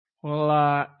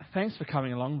Thanks for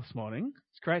coming along this morning.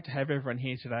 It's great to have everyone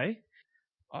here today.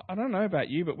 I don't know about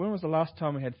you, but when was the last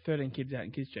time we had 13 kids out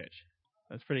in Kids Church?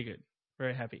 That's pretty good.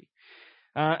 Very happy.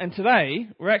 And today,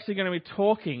 we're actually going to be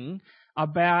talking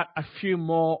about a few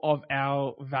more of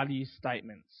our value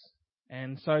statements.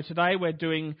 And so today we're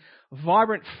doing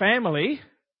vibrant family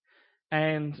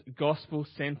and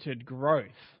gospel-centered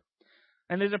growth.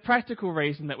 And there's a practical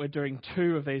reason that we're doing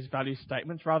two of these value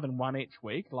statements rather than one each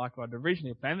week, like I'd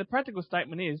originally planned. The practical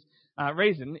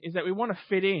reason is that we want to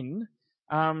fit in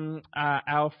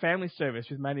our family service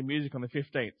with Made in Music on the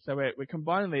 15th. So we're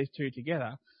combining these two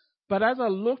together. But as I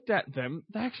looked at them,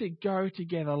 they actually go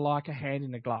together like a hand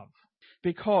in a glove.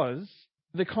 Because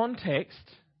the context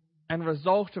and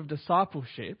result of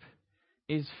discipleship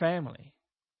is family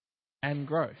and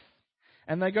growth.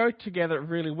 And they go together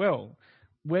really well.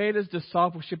 Where does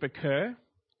discipleship occur?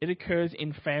 It occurs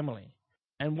in family.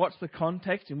 And what's the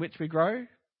context in which we grow?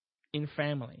 In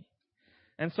family.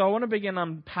 And so I want to begin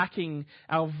unpacking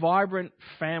our vibrant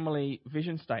family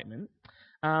vision statement.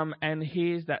 And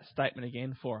here's that statement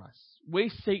again for us.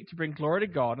 We seek to bring glory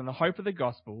to God and the hope of the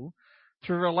gospel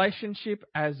through relationship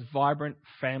as vibrant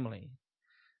family.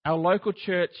 Our local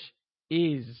church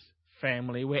is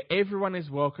family where everyone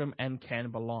is welcome and can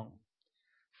belong.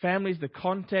 Family is the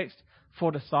context for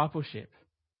discipleship.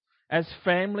 As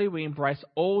family, we embrace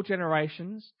all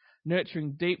generations,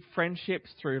 nurturing deep friendships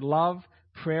through love,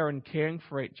 prayer, and caring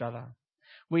for each other.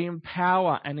 We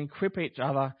empower and equip each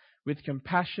other with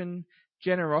compassion,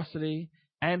 generosity,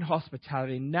 and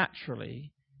hospitality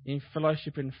naturally in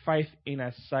fellowship and faith in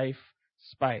a safe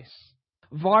space.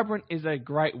 Vibrant is a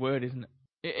great word, isn't it?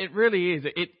 It really is.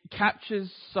 It captures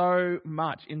so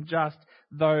much in just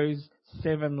those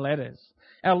 7 letters.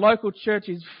 Our local church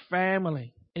is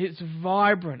family. It's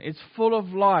vibrant. It's full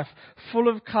of life, full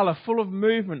of colour, full of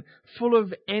movement, full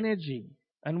of energy.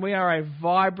 And we are a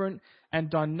vibrant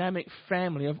and dynamic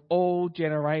family of all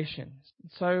generations.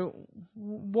 So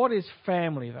what is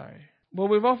family though? Well,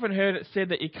 we've often heard it said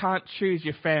that you can't choose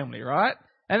your family, right?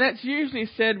 And that's usually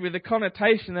said with the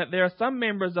connotation that there are some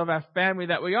members of our family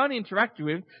that we only interact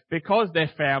with because they're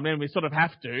family and we sort of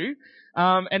have to.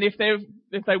 And if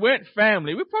they weren't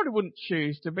family, we probably wouldn't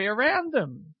choose to be around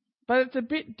them. But it's a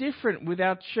bit different with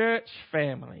our church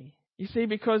family. You see,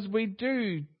 because we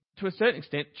do, to a certain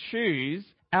extent, choose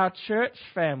our church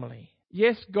family.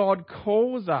 Yes, God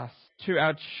calls us to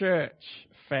our church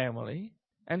family.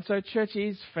 And so church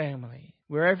is family,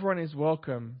 where everyone is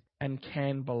welcome and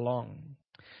can belong.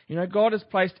 You know, God has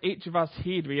placed each of us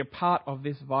here to be a part of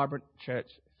this vibrant church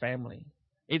family.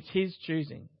 It's His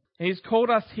choosing. He's called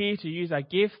us here to use our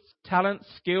gifts, talents,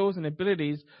 skills and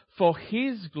abilities for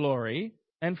His glory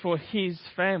and for His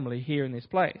family here in this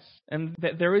place. And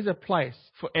that there is a place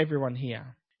for everyone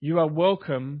here. You are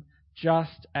welcome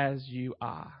just as you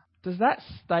are. Does that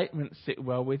statement sit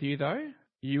well with you though?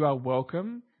 You are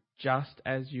welcome just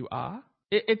as you are.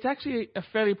 It's actually a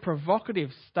fairly provocative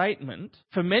statement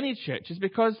for many churches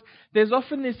because there's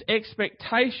often this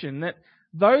expectation that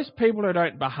those people who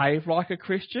don't behave like a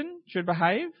Christian should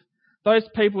behave, those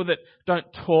people that don't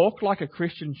talk like a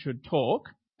Christian should talk,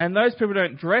 and those people who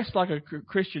don't dress like a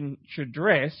Christian should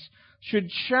dress, should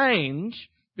change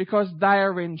because they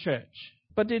are in church.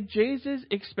 But did Jesus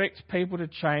expect people to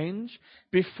change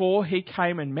before He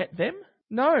came and met them?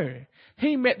 No.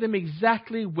 He met them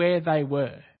exactly where they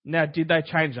were. Now, did they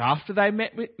change after they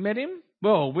met Him?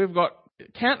 Well, we've got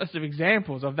countless of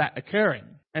examples of that occurring.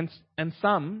 And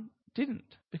some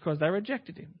didn't because they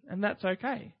rejected Him. And that's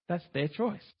okay. That's their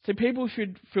choice. So people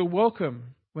should feel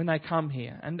welcome when they come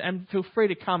here and feel free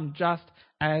to come just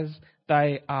as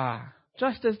they are.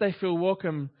 Just as they feel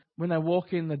welcome when they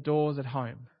walk in the doors at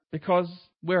home. Because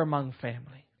we're among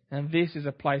family. And this is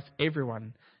a place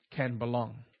everyone can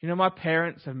belong. You know, my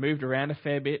parents have moved around a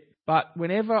fair bit. But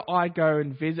whenever I go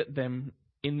and visit them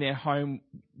in their home,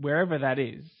 wherever that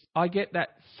is, I get that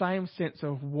same sense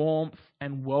of warmth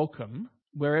and welcome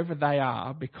wherever they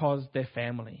are because they're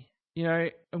family. You know,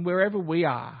 and wherever we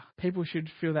are, people should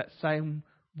feel that same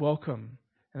welcome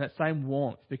and that same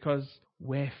warmth because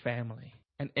we're family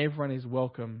and everyone is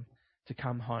welcome to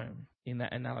come home in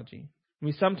that analogy.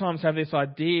 We sometimes have this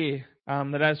idea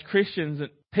that as Christians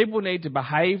that people need to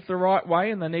behave the right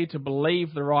way and they need to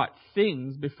believe the right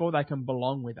things before they can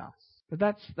belong with us. But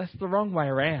that's the wrong way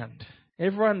around.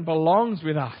 Everyone belongs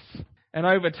with us. And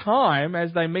over time,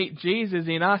 as they meet Jesus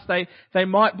in us, they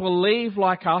might believe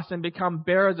like us and become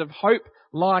bearers of hope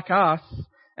like us.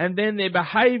 And then their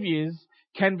behaviours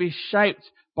can be shaped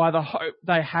by the hope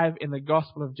they have in the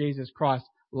gospel of Jesus Christ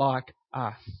like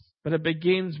us. But it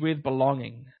begins with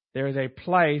belonging. There is a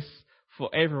place for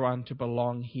everyone to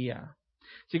belong here.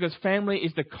 It's because family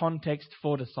is the context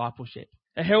for discipleship.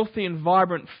 A healthy and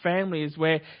vibrant family is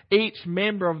where each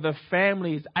member of the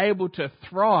family is able to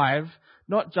thrive,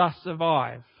 not just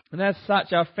survive. And as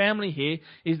such, our family here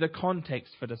is the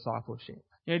context for discipleship.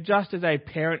 Just as a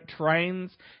parent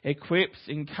trains, equips,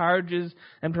 encourages,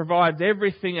 and provides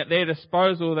everything at their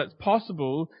disposal that's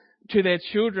possible to their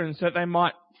children so that they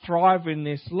might thrive in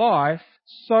this life,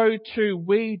 so too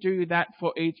we do that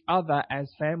for each other as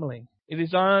family. It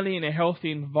is only in a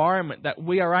healthy environment that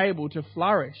we are able to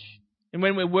flourish. And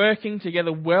when we're working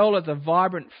together well as a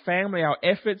vibrant family, our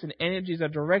efforts and energies are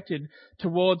directed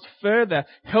towards further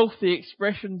healthy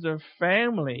expressions of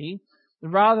family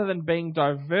rather than being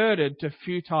diverted to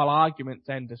futile arguments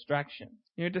and distractions.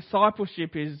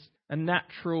 Discipleship is a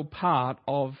natural part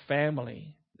of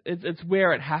family. It's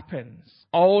where it happens.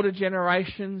 Older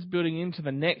generations building into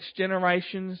the next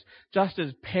generations, just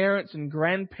as parents and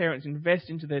grandparents invest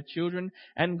into their children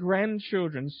and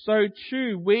grandchildren, so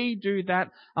too we do that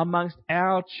amongst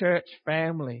our church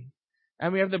family.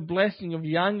 And we have the blessing of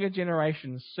younger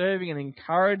generations serving and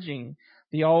encouraging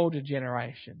the older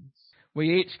generations.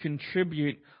 We each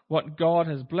contribute what God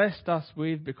has blessed us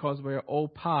with because we're all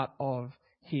part of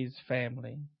His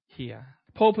family here.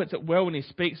 Paul puts it well when he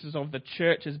speaks of the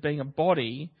church as being a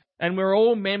body, and we're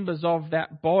all members of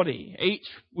that body, each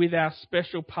with our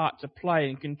special part to play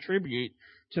and contribute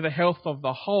to the health of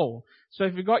the whole. So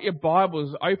if you've got your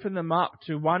Bibles, open them up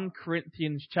to 1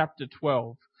 Corinthians chapter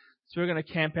 12. So we're going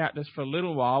to camp out just for a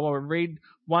little while. We'll read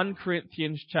 1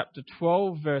 Corinthians chapter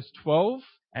 12, verse 12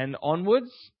 and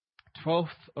onwards. 12th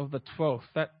of the 12th.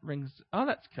 That rings... Oh,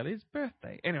 that's Kelly's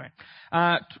birthday. Anyway,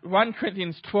 1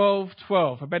 Corinthians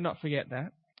 12:12. I better not forget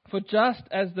that. For just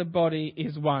as the body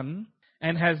is one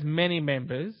and has many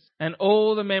members, and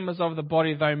all the members of the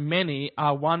body, though many,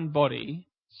 are one body,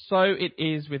 so it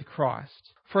is with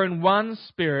Christ. For in one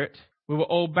Spirit we were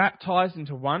all baptized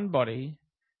into one body,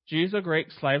 Jews or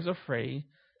Greeks, slaves or free,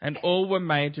 and all were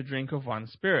made to drink of one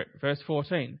Spirit. Verse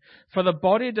 14. For the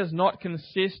body does not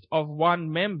consist of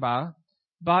one member,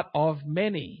 but of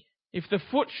many. If the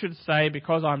foot should say,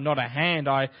 because I'm not a hand,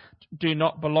 I do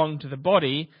not belong to the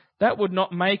body, that would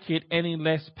not make it any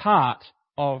less part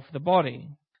of the body.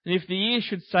 And if the ear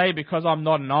should say, because I'm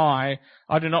not an eye,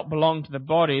 I do not belong to the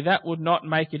body, that would not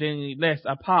make it any less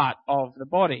a part of the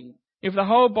body. If the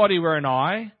whole body were an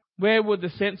eye, where would the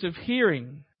sense of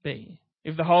hearing be?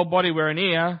 If the whole body were an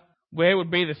ear, where would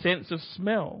be the sense of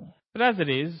smell? But as it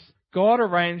is, God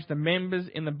arranged the members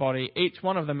in the body, each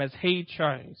one of them as He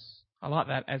chose. I like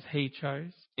that, as He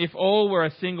chose. If all were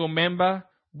a single member,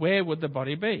 where would the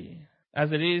body be?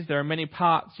 As it is, there are many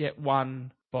parts, yet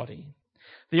one body.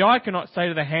 The eye cannot say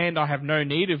to the hand, I have no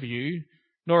need of you,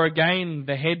 nor again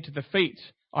the head to the feet,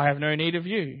 I have no need of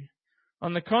you.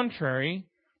 On the contrary,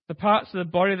 the parts of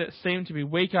the body that seem to be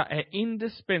weaker are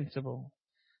indispensable.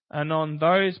 And on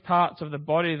those parts of the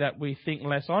body that we think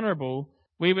less honourable,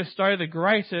 we bestow the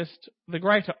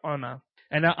greater honour,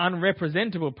 and our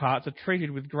unrepresentable parts are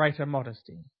treated with greater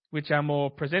modesty, which our more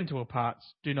presentable parts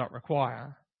do not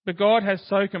require. But God has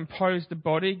so composed the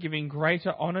body, giving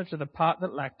greater honour to the part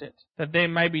that lacked it, that there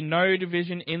may be no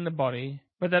division in the body,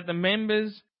 but that the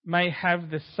members may have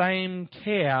the same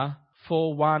care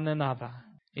for one another.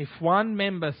 If one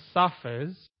member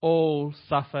suffers, all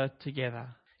suffer together.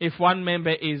 If one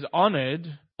member is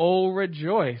honoured, all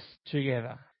rejoice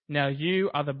together. Now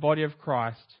you are the body of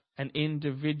Christ and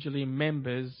individually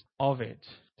members of it.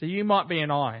 So you might be an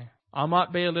eye, I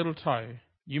might be a little toe,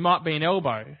 you might be an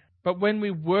elbow. But when we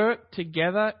work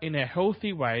together in a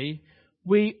healthy way,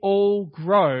 we all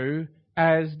grow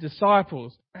as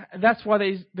disciples. That's why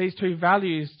these two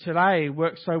values today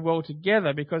work so well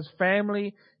together, because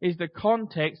family is the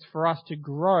context for us to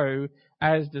grow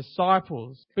as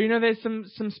disciples. But there's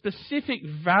some specific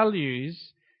values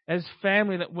as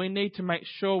family that we need to make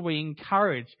sure we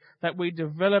encourage, that we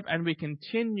develop and we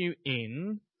continue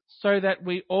in, so that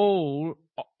we all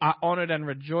are honoured and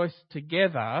rejoice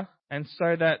together, and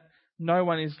so that no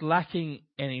one is lacking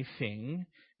anything,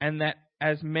 and that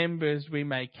as members we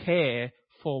may care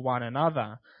for one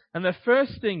another. And the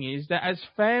first thing is that as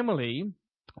family,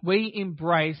 we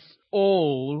embrace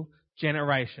all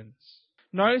generations.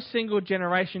 No single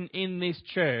generation in this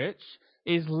church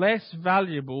is less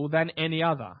valuable than any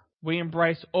other. We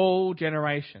embrace all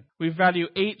generations. We value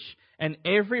each and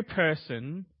every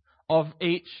person of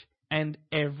each and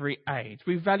every age.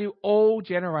 We value all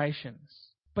generations.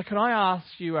 But can I ask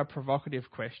you a provocative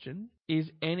question? Is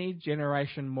any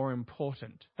generation more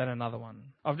important than another one?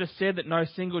 I've just said that no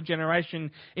single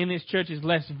generation in this church is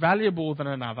less valuable than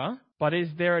another, But is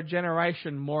there a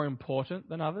generation more important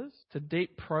than others? It's a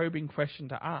deep probing question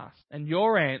to ask. And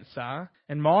your answer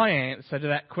and my answer to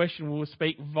that question will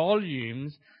speak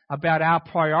volumes about our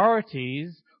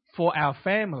priorities for our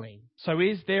family. So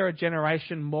is there a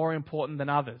generation more important than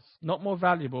others? Not more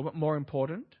valuable, but more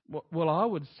important? Well, I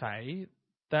would say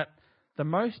that the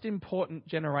most important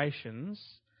generations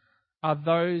are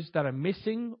those that are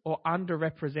missing or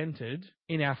underrepresented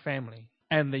in our family,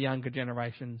 and the younger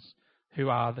generations who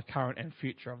are the current and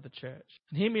future of the church.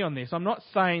 And hear me on this. I'm not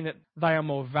saying that they are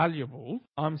more valuable.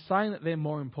 I'm saying that they're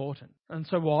more important. And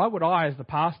so why would I, as the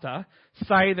pastor,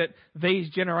 say that these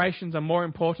generations are more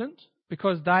important?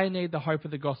 Because they need the hope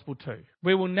of the gospel too.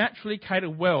 We will naturally cater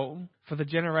well for the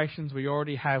generations we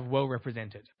already have well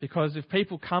represented. Because if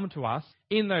people come to us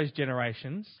in those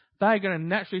generations, they're going to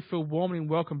naturally feel warmly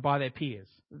welcomed by their peers.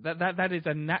 That is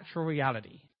a natural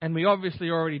reality. And we obviously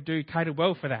already do cater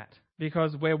well for that,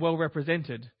 because we're well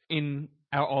represented in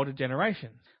our older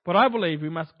generations. But I believe we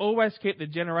must always keep the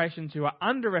generations who are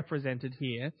underrepresented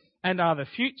here and are the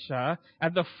future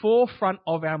at the forefront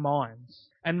of our minds,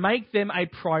 and make them a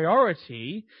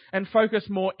priority and focus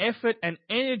more effort and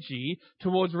energy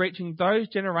towards reaching those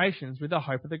generations with the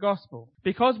hope of the gospel.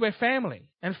 Because we're family,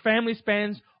 and family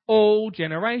spans all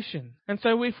generations. And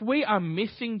so if we are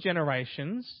missing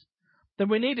generations, then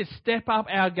we need to step up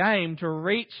our game to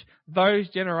reach those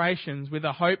generations with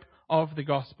the hope of the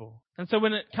gospel. And so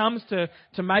when it comes to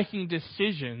making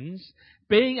decisions,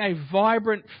 being a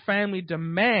vibrant family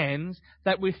demands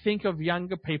that we think of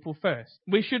younger people first.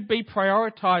 We should be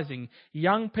prioritizing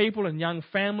young people and young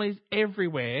families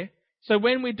everywhere. So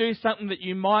when we do something that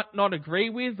you might not agree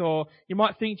with, or you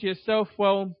might think to yourself,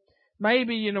 well,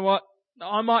 maybe, you know what,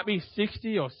 I might be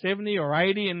 60 or 70 or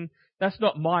 80 and that's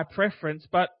not my preference,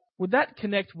 but would that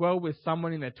connect well with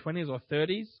someone in their 20s or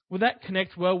 30s? Would that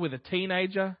connect well with a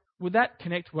teenager? Would that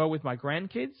connect well with my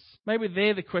grandkids? Maybe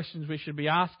they're the questions we should be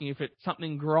asking if it's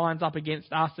something grinds up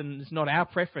against us and it's not our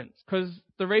preference. Because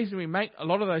the reason we make a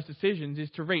lot of those decisions is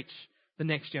to reach the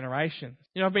next generation.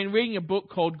 You know, I've been reading a book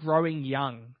called Growing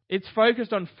Young. It's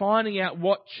focused on finding out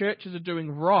what churches are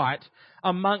doing right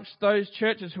amongst those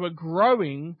churches who are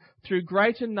growing through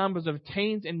greater numbers of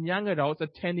teens and young adults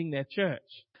attending their church.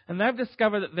 And they've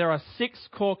discovered that there are 6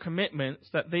 core commitments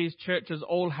that these churches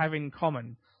all have in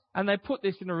common. And they put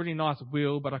this in a really nice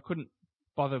wheel, but I couldn't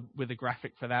bother with a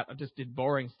graphic for that. I just did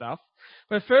boring stuff.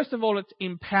 But first of all, it's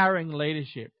empowering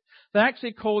leadership. They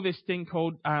actually call this thing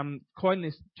coin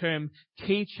this term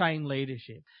keychain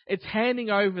leadership. It's handing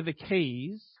over the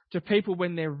keys to people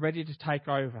when they're ready to take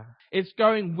over. It's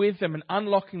going with them and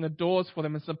unlocking the doors for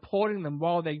them and supporting them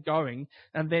while they're going,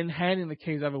 and then handing the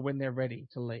keys over when they're ready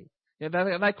to leave.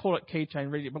 Yeah, they call it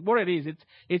keychain leadership, but what it is,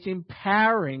 it's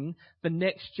empowering the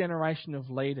next generation of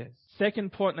leaders.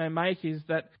 Second point they make is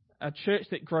that a church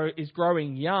that is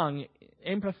growing young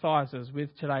empathizes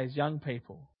with today's young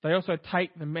people. They also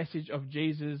take the message of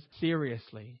Jesus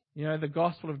seriously. You know, the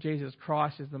gospel of Jesus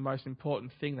Christ is the most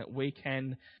important thing that we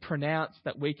can pronounce,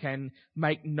 that we can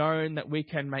make known, that we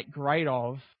can make great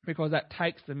of, because that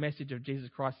takes the message of Jesus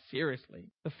Christ seriously.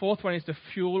 The fourth one is to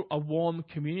fuel a warm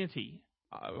community.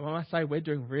 When I say we're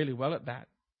doing really well at that,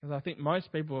 because I think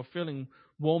most people are feeling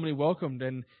warmly welcomed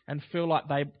and feel like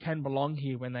they can belong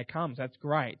here when they come. So that's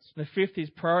great. The fifth is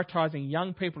prioritizing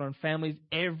young people and families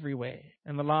everywhere.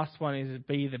 And the last one is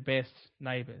be the best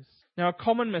neighbours. Now, a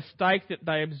common mistake that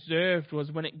they observed was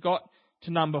when it got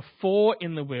to number 4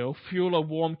 in the wheel, fuel a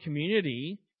warm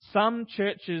community, some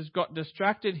churches got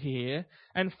distracted here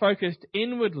and focused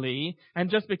inwardly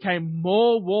and just became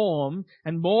more warm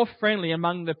and more friendly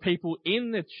among the people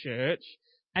in the church,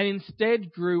 and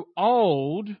instead grew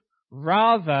old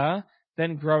rather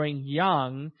than growing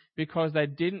young, because they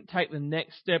didn't take the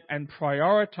next step and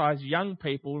prioritize young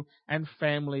people and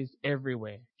families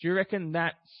everywhere. Do you reckon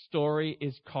that story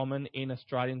is common in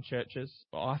Australian churches?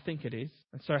 Well, I think it is.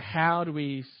 And so how do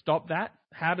we stop that?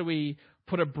 How do we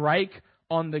put a break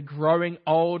on the growing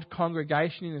old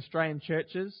congregation in Australian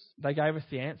churches? They gave us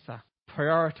the answer.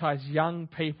 Prioritize young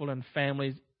people and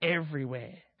families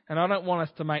everywhere. And I don't want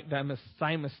us to make the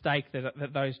same mistake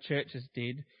that those churches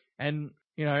did. And,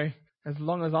 you know, as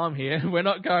long as I'm here, we're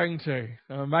not going to.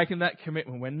 I'm making that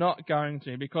commitment. We're not going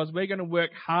to, because we're going to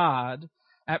work hard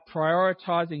at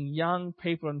prioritizing young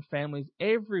people and families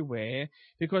everywhere,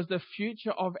 because the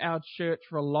future of our church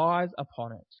relies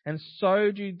upon it. And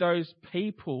so do those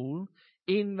people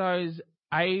in those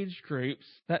age groups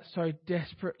that so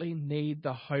desperately need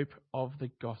the hope of the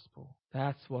gospel.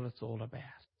 That's what it's all about.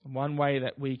 And one way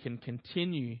that we can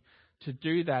continue to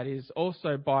do that is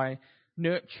also by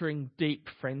nurturing deep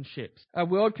friendships. Our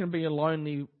world can be a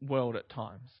lonely world at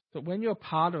times, but when you're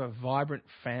part of a vibrant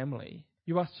family,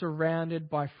 you are surrounded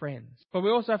by friends. But we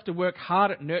also have to work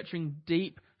hard at nurturing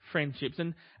deep friendships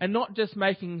and not just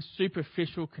making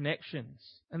superficial connections.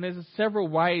 And there's several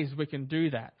ways we can do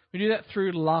that. We do that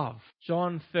through love.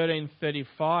 John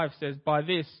 13:35 says, "By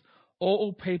this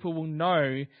all people will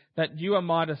know that you are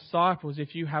my disciples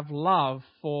if you have love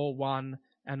for one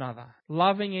another."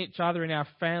 Loving each other in our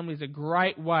family is a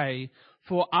great way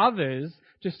for others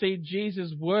to see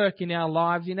Jesus' work in our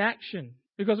lives in action.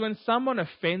 Because when someone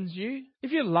offends you,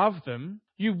 if you love them,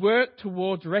 you work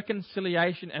towards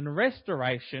reconciliation and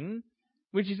restoration,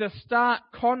 which is a stark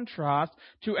contrast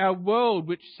to our world,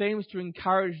 which seems to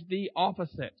encourage the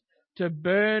opposite, to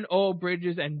burn all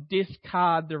bridges and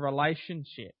discard the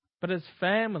relationship. But as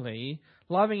family,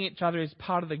 loving each other is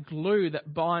part of the glue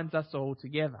that binds us all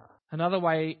together. Another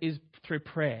way is through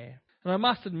prayer. And I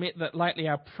must admit that lately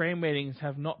our prayer meetings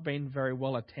have not been very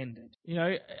well attended.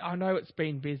 I know it's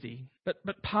been busy,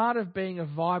 but part of being a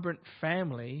vibrant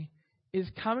family is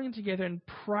coming together and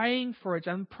praying for each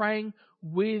other and praying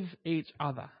with each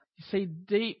other. You see,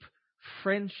 deep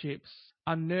friendships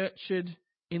are nurtured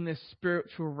in the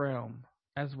spiritual realm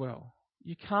as well.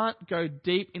 You can't go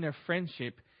deep in a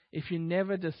friendship if you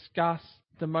never discuss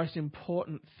the most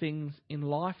important things in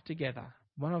life together.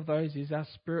 One of those is our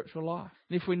spiritual life.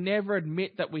 And if we never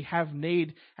admit that we have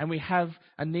need and we have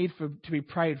a need to be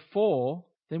prayed for,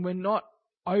 then we're not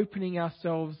opening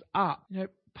ourselves up.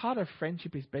 Part of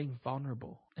friendship is being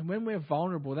vulnerable. And when we're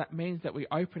vulnerable, that means that we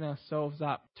open ourselves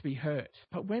up to be hurt.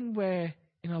 But when we're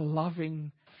in a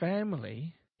loving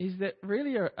family, is that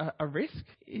really a risk?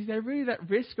 Is there really that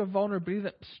risk of vulnerability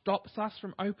that stops us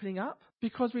from opening up?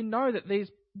 Because we know that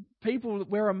these people that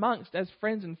we're amongst as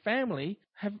friends and family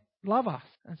love us.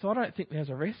 And so I don't think there's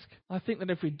a risk. I think that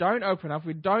if we don't open up, if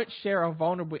we don't share our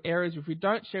vulnerable areas, if we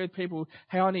don't share with people,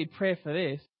 hey, I need prayer for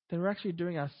this, then we're actually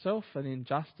doing ourselves an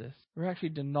injustice. We're actually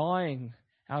denying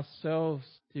ourselves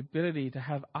the ability to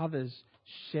have others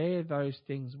share those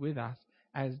things with us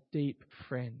as deep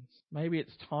friends. Maybe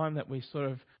it's time that we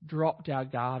sort of dropped our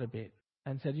guard a bit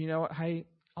and said, you know what, hey,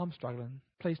 I'm struggling.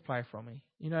 Please pray for me.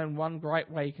 And one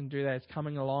great way you can do that is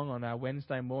coming along on our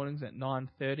Wednesday mornings at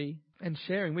 9:30 and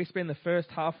sharing. We spend the first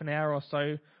half an hour or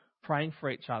so praying for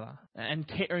each other and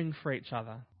caring for each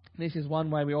other. This is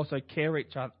one way we also care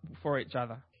for each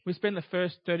other. We spend the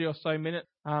first 30 or so minutes,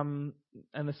 and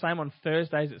the same on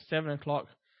Thursdays at 7 o'clock,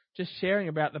 just sharing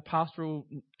about the pastoral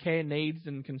care needs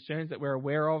and concerns that we're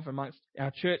aware of amongst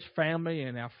our church family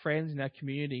and our friends in our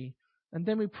community. And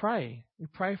then we pray. We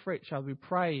pray for each other. We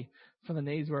pray for the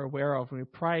needs we're aware of. And we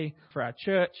pray for our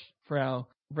church, for our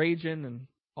region, and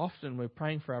often we're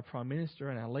praying for our Prime Minister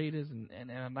and our leaders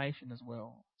and our nation as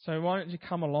well. So why don't you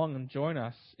come along and join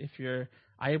us if you're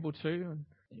able to?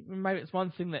 Maybe it's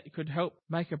one thing that could help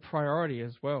make a priority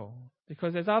as well.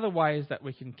 Because there's other ways that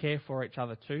we can care for each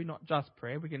other too, not just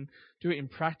prayer. We can do it in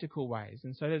practical ways.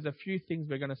 And so there's a few things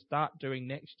we're going to start doing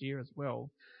next year as well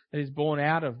that is born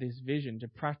out of this vision to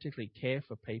practically care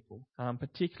for people,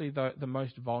 particularly the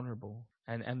most vulnerable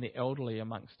and the elderly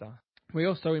amongst us. We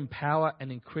also empower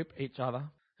and equip each other.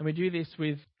 And we do this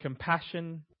with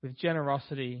compassion, with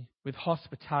generosity, with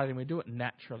hospitality, and we do it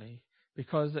naturally.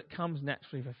 Because it comes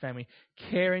naturally for family.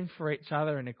 Caring for each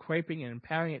other and equipping and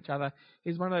empowering each other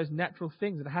is one of those natural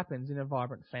things that happens in a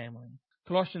vibrant family.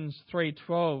 Colossians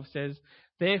 3:12 says,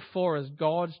 "Therefore, as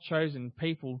God's chosen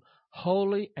people,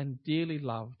 holy and dearly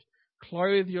loved,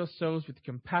 clothe yourselves with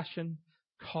compassion,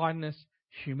 kindness,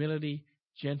 humility,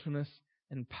 gentleness,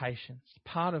 and patience."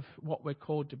 Part of what we're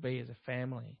called to be as a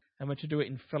family. And we're to do it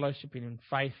in fellowship and in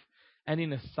faith and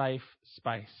in a safe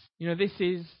space. This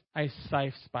is a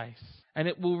safe space. And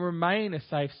it will remain a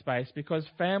safe space because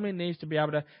family needs to be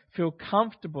able to feel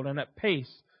comfortable and at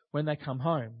peace when they come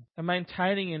home. And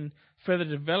maintaining and further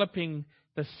developing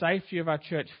the safety of our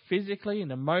church physically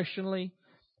and emotionally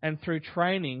and through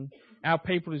training our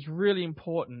people is really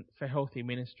important for healthy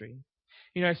ministry.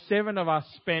 7 of us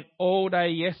spent all day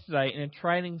yesterday in a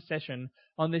training session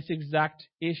on this exact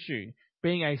issue,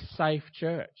 being a safe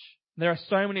church. There are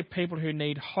so many people who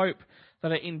need hope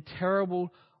that are in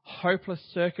terrible, hopeless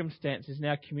circumstances in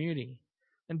our community.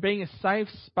 And being a safe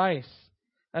space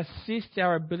assists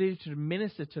our ability to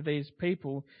minister to these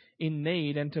people in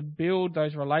need and to build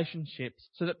those relationships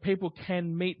so that people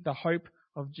can meet the hope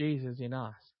of Jesus in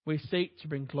us. We seek to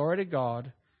bring glory to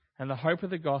God and the hope of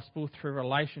the gospel through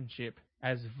relationship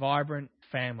as vibrant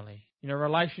family.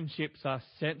 Relationships are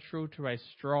central to a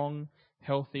strong,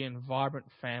 healthy and vibrant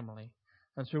family.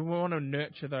 And so we want to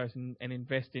nurture those and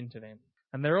invest into them.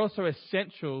 And they're also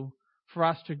essential for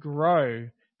us to grow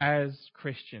as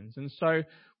Christians. And so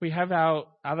we have our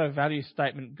other value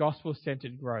statement,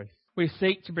 gospel-centered growth. We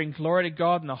seek to bring glory to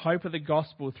God and the hope of the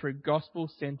gospel through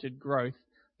gospel-centered growth,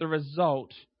 the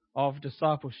result of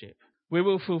discipleship. We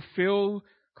will fulfill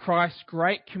Christ's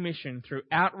great commission through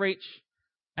outreach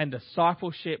and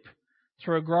discipleship,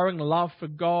 through a growing love for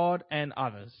God and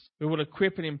others. We will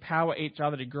equip and empower each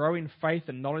other to grow in faith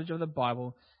and knowledge of the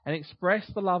Bible and express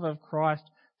the love of Christ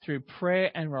through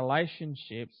prayer and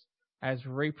relationships as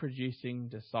reproducing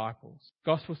disciples.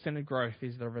 Gospel-centered growth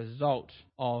is the result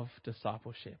of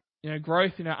discipleship.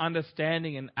 Growth in our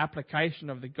understanding and application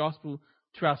of the gospel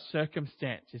to our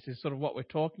circumstances is sort of what we're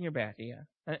talking about here.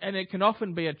 And it can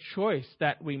often be a choice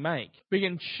that we make. We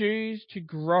can choose to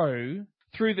grow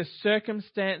through the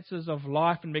circumstances of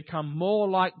life and become more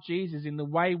like Jesus in the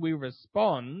way we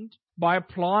respond by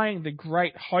applying the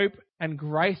great hope and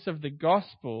grace of the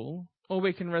gospel, or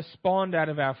we can respond out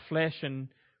of our flesh and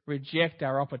reject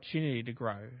our opportunity to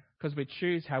grow because we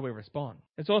choose how we respond.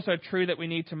 It's also true that we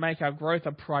need to make our growth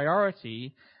a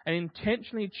priority and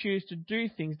intentionally choose to do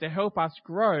things to help us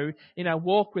grow in our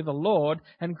walk with the Lord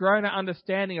and grow in our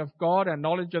understanding of God, our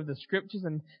knowledge of the Scriptures,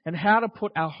 and how to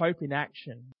put our hope in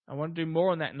action. I want to do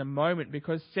more on that in a moment,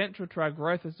 because central to our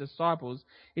growth as disciples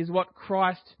is what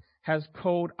Christ has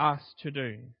called us to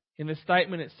do. In the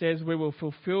statement it says we will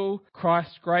fulfill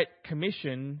Christ's great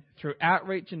commission through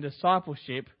outreach and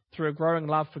discipleship, through a growing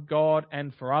love for God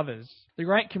and for others. The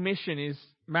Great Commission is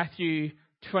Matthew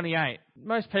 28.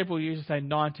 Most people usually say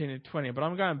 19 and 20, but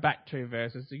I'm going back 2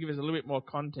 verses to give us a little bit more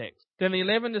context. Then the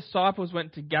 11 disciples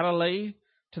went to Galilee,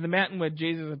 to the mountain where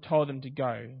Jesus had told them to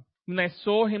go. When they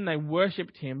saw him, they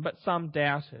worshipped him, but some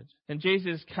doubted. Then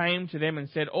Jesus came to them and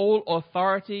said, "All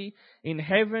authority in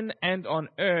heaven and on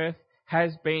earth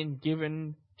has been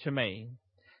given to me.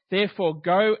 Therefore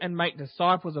go and make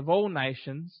disciples of all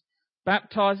nations,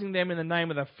 baptizing them in the name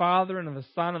of the Father and of the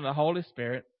Son and the Holy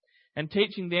Spirit, and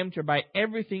teaching them to obey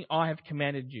everything I have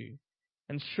commanded you.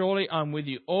 And surely I'm with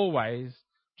you always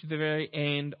to the very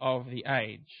end of the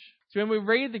age." So when we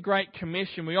read the Great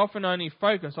Commission, we often only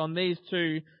focus on these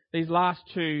last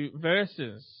 2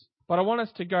 verses. But I want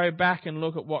us to go back and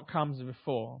look at what comes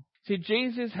before. See,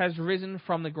 Jesus has risen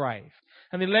from the grave,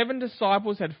 and the 11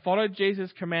 disciples had followed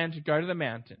Jesus' command to go to the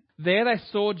mountain. There they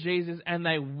saw Jesus and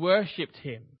they worshipped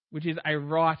him, which is a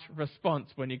right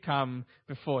response when you come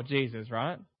before Jesus,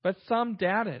 right? But some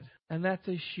doubted, and that's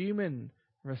a human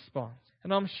response.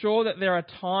 And I'm sure that there are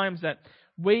times that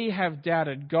we have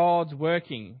doubted God's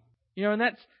working. And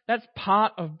that's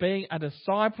part of being a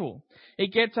disciple.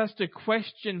 It gets us to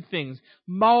question things,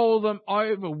 mull them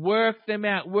over, work them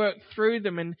out, work through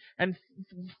them, and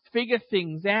figure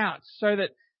things out, so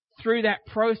that through that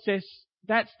process,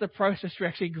 that's the process we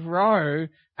actually grow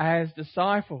as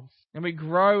disciples. And we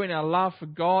grow in our love for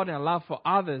God and our love for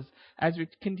others as we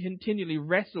can continually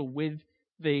wrestle with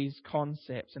these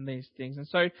concepts and these things. And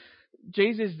so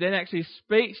Jesus then actually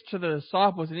speaks to the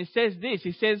disciples, and he says this.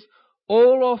 He says,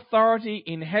 "All authority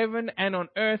in heaven and on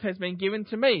earth has been given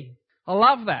to me." I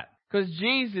love that, because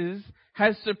Jesus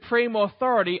has supreme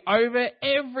authority over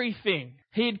everything.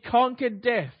 He had conquered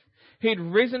death. He had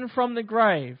risen from the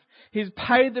grave. He's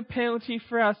paid the penalty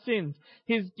for our sins.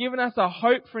 He's given us a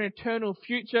hope for an eternal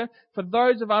future for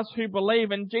those of us who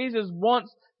believe. And Jesus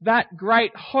wants that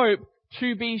great hope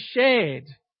to be shared.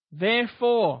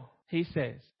 Therefore, he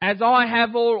says, "As I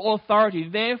have all authority,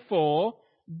 therefore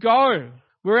go."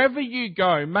 Wherever you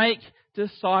go, make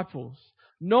disciples,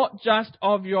 not just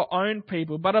of your own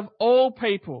people, but of all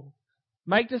people.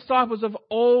 Make disciples of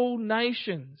all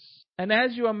nations. And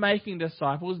as you are making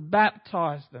disciples,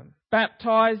 baptize them.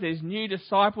 Baptize these new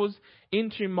disciples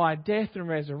into my death and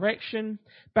resurrection.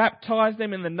 Baptize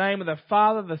them in the name of the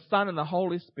Father, the Son, and the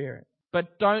Holy Spirit.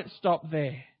 But don't stop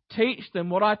there. Teach them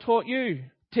what I taught you.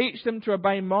 Teach them to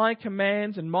obey my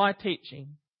commands and my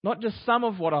teaching. Not just some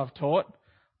of what I've taught,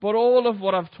 but all of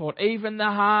what I've taught, even the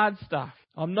hard stuff.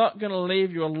 I'm not going to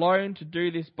leave you alone to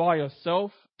do this by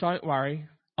yourself. Don't worry.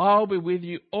 I'll be with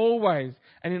you always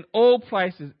and in all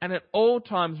places and at all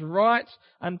times, right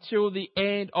until the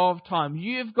end of time.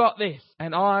 You've got this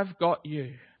and I've got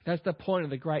you. That's the point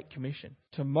of the Great Commission.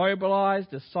 To mobilize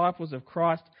disciples of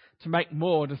Christ, to make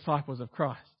more disciples of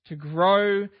Christ. To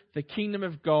grow the kingdom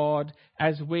of God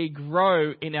as we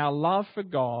grow in our love for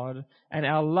God and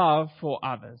our love for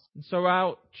others. And so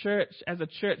our church, as a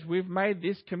church, we've made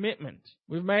this commitment.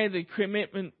 We've made the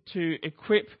commitment to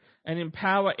equip and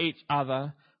empower each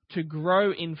other to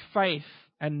grow in faith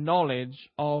and knowledge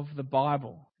of the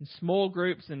Bible. And small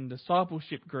groups and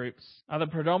discipleship groups are the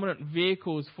predominant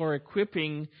vehicles for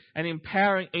equipping and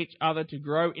empowering each other to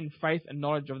grow in faith and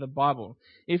knowledge of the Bible.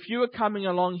 If you are coming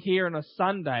along here on a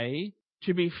Sunday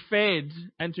to be fed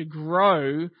and to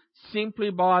grow simply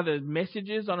by the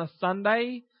messages on a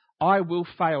Sunday, I will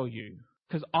fail you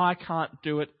because I can't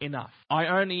do it enough. I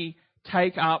only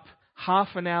take up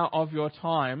half an hour of your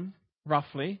time,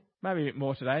 roughly. Maybe a bit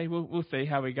more today. We'll see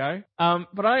how we go.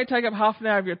 But I only take up half an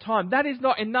hour of your time. That is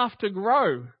not enough to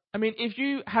grow. I mean, if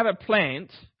you have a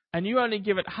plant and you only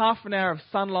give it half an hour of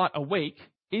sunlight a week,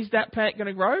 is that plant going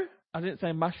to grow? I didn't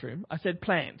say mushroom. I said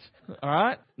plant. All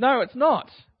right? No, it's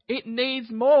not. It needs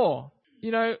more.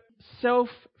 You know,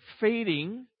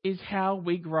 self-feeding is how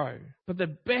we grow. But the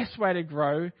best way to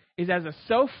grow is as a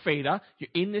self-feeder. You're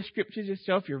in the scriptures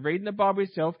yourself, you're reading the Bible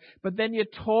yourself, but then you're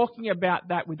talking about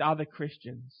that with other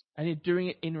Christians. And you're doing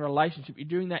it in relationship. You're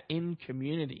doing that in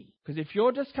community. Because if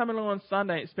you're just coming along on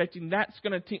Sunday expecting that's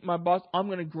going to tick my box, I'm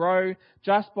going to grow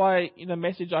just by the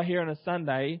message I hear on a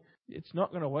Sunday, it's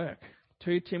not going to work.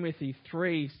 2 Timothy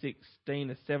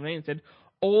 3:16-17 said,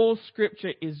 all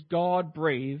scripture is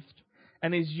God-breathed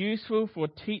and is useful for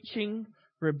teaching,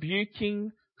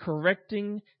 rebuking,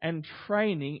 correcting, and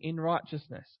training in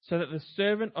righteousness, so that the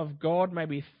servant of God may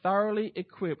be thoroughly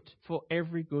equipped for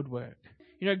every good work.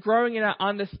 You know, growing in our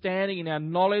understanding and our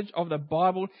knowledge of the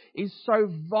Bible is so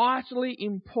vitally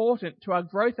important to our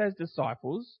growth as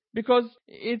disciples because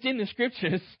it's in the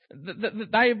scriptures that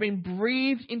they have been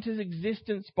breathed into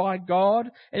existence by God,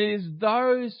 and it is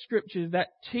those scriptures that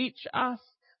teach us,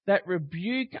 that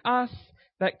rebuke us,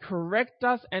 that correct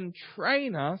us and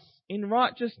train us in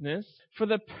righteousness for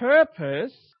the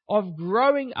purpose of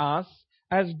growing us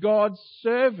as God's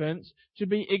servants to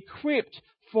be equipped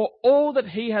for all that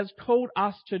He has called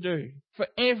us to do, for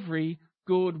every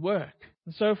good work.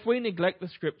 And so if we neglect the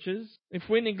scriptures, if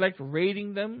we neglect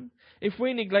reading them, if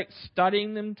we neglect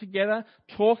studying them together,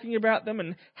 talking about them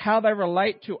and how they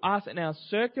relate to us and our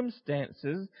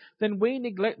circumstances, then we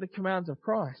neglect the commands of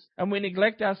Christ and we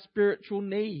neglect our spiritual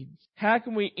needs. How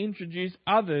can we introduce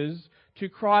others to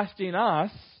Christ in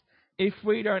us if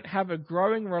we don't have a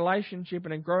growing relationship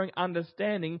and a growing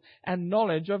understanding and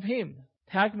knowledge of Him?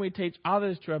 How can we teach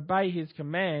others to obey His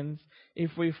commands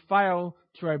if we fail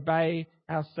to obey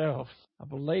ourselves? I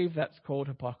believe that's called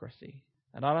hypocrisy.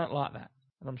 And I don't like that.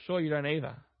 And I'm sure you don't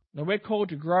either. Now, we're called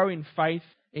to grow in faith,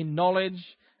 in knowledge,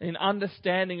 in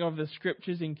understanding of the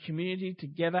scriptures, in community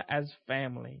together as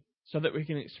family, so that we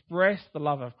can express the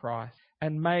love of Christ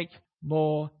and make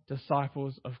more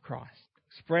disciples of Christ.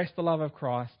 Express the love of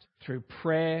Christ through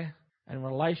prayer and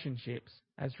relationships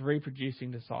as reproducing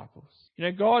disciples. You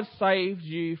know, God saved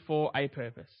you for a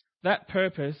purpose. That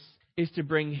purpose is to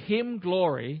bring Him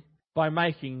glory by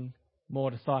making more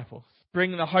disciples.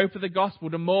 Bring the hope of the gospel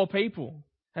to more people.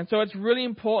 And so it's really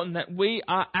important that we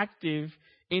are active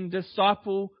in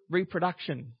disciple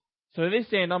reproduction. So to this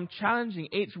end, I'm challenging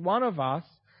each one of us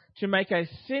to make a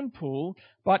simple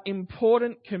but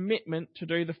important commitment to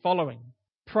do the following.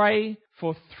 Pray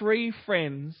for 3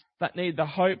 friends that need the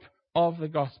hope of the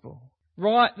gospel.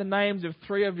 Write the names of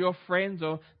 3 of your friends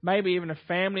or maybe even a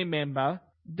family member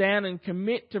down and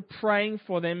commit to praying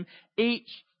for them each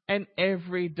and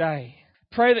every day.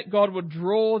 Pray that God would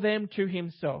draw them to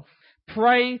Himself.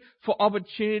 Pray for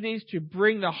opportunities to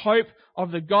bring the hope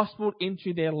of the gospel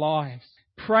into their lives.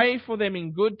 Pray for them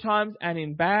in good times and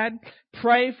in bad.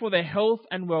 Pray for their health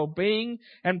and well-being,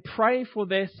 and pray for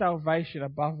their salvation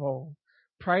above all.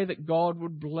 Pray that God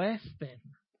would bless them.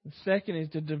 The second is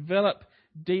to develop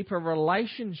deeper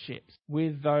relationships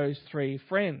with those 3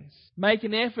 friends. Make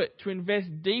an effort to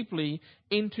invest deeply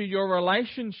into your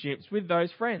relationships with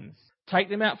those friends. Take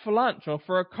them out for lunch or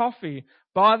for a coffee.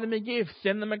 Buy them a gift.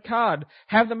 Send them a card.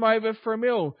 Have them over for a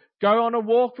meal. Go on a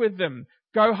walk with them.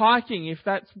 Go hiking if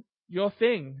that's your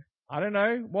thing. I don't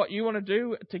know what you want to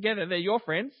do together. They're your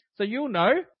friends. So you'll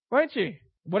know, won't you?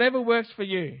 Whatever works for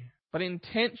you. But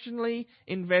intentionally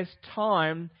invest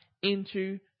time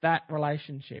into that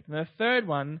relationship. And the third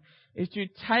one is to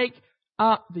take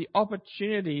up the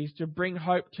opportunities to bring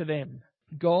hope to them.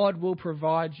 God will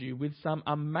provide you with some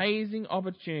amazing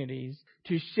opportunities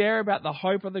to share about the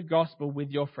hope of the gospel with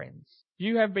your friends.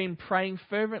 You have been praying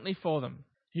fervently for them.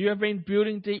 You have been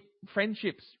building deep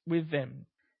friendships with them.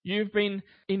 You've been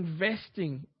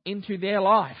investing into their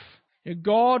life.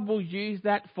 God will use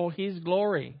that for His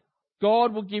glory.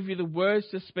 God will give you the words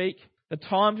to speak, the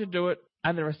time to do it,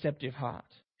 and the receptive heart.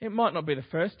 It might not be the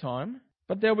first time,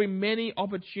 but there will be many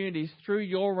opportunities through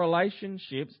your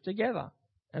relationships together.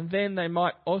 And then they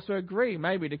might also agree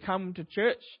maybe to come to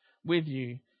church with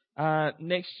you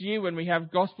next year when we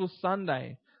have Gospel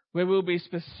Sunday, where we'll be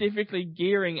specifically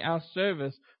gearing our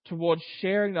service towards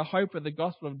sharing the hope of the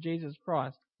gospel of Jesus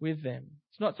Christ with them.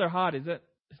 It's not so hard, is it?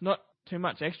 It's not too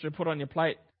much extra to put on your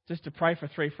plate just to pray for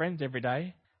 3 friends every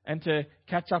day and to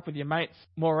catch up with your mates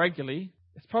more regularly.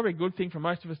 It's probably a good thing for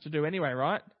most of us to do anyway,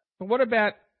 right? But what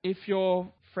about if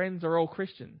your friends are all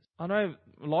Christians? I know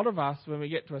a lot of us, when we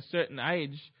get to a certain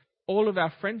age, all of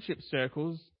our friendship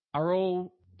circles are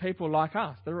all people like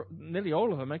us. Nearly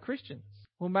all of them are Christians.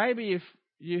 Well, maybe if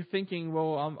you're thinking,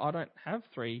 well, I don't have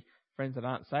 3 friends that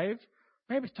aren't saved,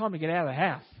 maybe it's time to get out of the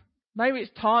house. Maybe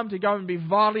it's time to go and be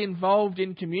vitally involved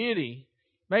in community.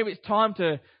 Maybe it's time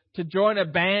to join a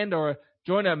band or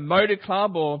join a motor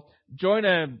club or join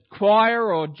a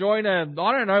choir or join I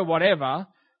don't know, whatever.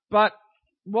 But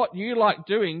what you like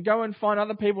doing, go and find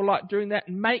other people like doing that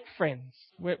and make friends.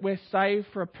 We're saved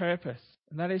for a purpose,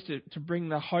 and that is to bring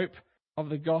the hope of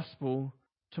the gospel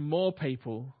to more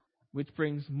people, which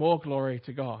brings more glory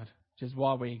to God, which is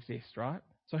why we exist, right?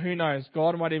 So who knows,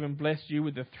 God might even bless you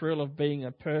with the thrill of being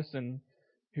a person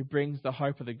who brings the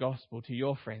hope of the gospel to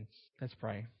your friends. Let's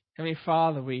pray. Heavenly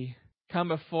Father, we come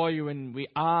before you and we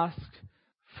ask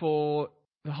for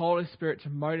the Holy Spirit to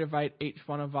motivate each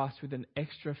one of us with an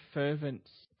extra fervence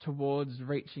towards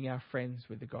reaching our friends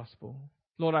with the gospel.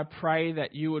 Lord, I pray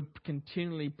that you would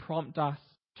continually prompt us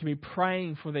to be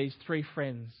praying for these 3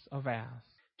 friends of ours,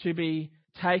 to be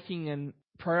taking and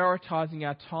prioritizing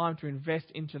our time to invest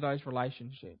into those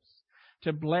relationships,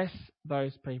 to bless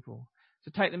those people,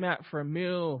 to take them out for a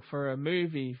meal, for a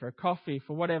movie, for a coffee,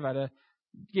 for whatever, to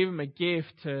give them a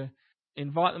gift, to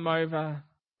invite them over,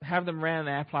 have them around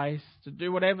our place, to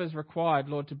do whatever is required,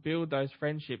 Lord, to build those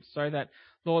friendships so that,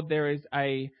 Lord, there is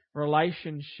a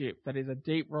relationship that is a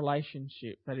deep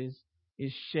relationship that is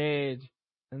shared,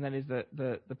 and that is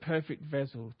the perfect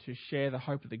vessel to share the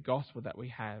hope of the gospel that we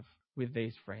have with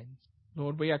these friends.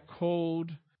 Lord, we are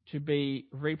called to be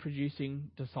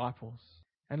reproducing disciples.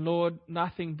 And Lord,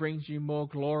 nothing brings you more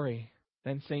glory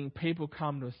than seeing people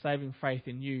come to a saving faith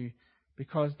in you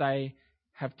because they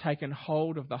have taken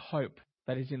hold of the hope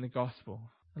that is in the gospel.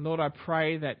 And Lord, I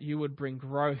pray that you would bring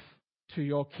growth to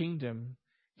your kingdom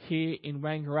here in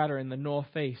Wangaratta in the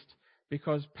northeast,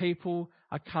 because people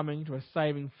are coming to a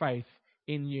saving faith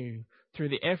in you through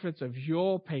the efforts of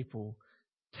your people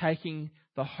taking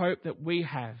the hope that we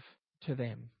have to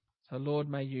them. So Lord,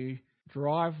 may you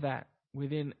drive that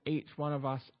within each one of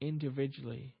us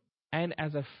individually and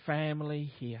as a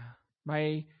family here.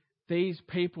 May these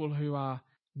people who are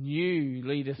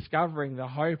newly discovering the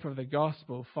hope of the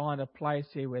gospel find a place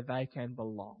here where they can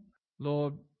belong.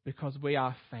 Lord, because we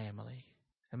are family.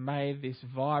 And may this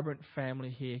vibrant family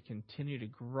here continue to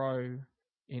grow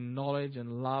in knowledge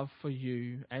and love for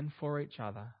you and for each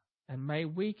other. And may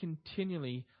we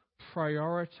continually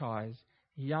prioritize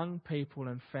young people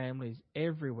and families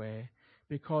everywhere,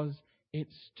 because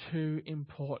it's too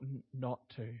important not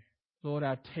to. Lord,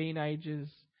 our teenagers,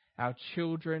 our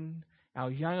children,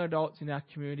 our young adults in our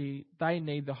community, they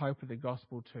need the hope of the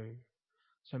gospel too.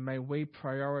 So may we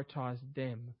prioritize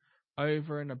them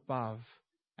over and above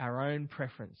our own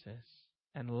preferences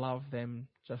and love them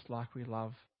just like we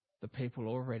love the people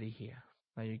already here.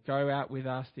 May you go out with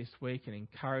us this week and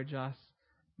encourage us.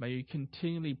 May you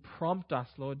continually prompt us,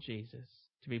 Lord Jesus,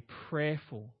 to be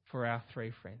prayerful for our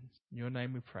 3 friends. In your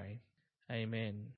name we pray. Amen.